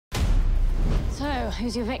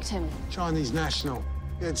who's your victim? Chinese national.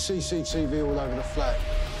 He had CCTV all over the flat.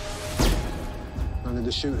 None of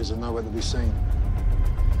the shooters are nowhere to be seen.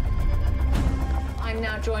 I'm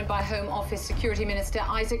now joined by Home Office Security Minister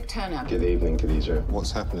Isaac Turner. Good evening, Khadija.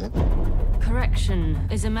 What's happening? Correction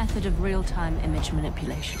is a method of real-time image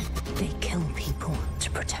manipulation. They kill people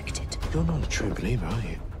to protect it. You're not a true believer, are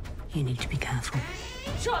you? You need to be careful.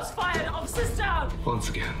 Shots fired! Officers down! Once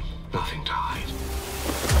again, nothing to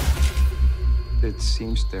hide. It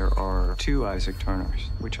seems there are two Isaac Turners.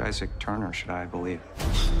 Which Isaac Turner should I believe?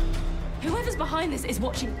 Whoever's behind this is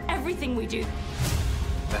watching everything we do.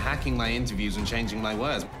 They're hacking my interviews and changing my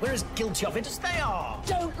words. We're as guilty of it as they are.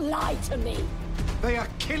 Don't lie to me. They are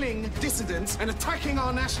killing dissidents and attacking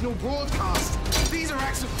our national broadcast. These are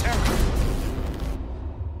acts of terror.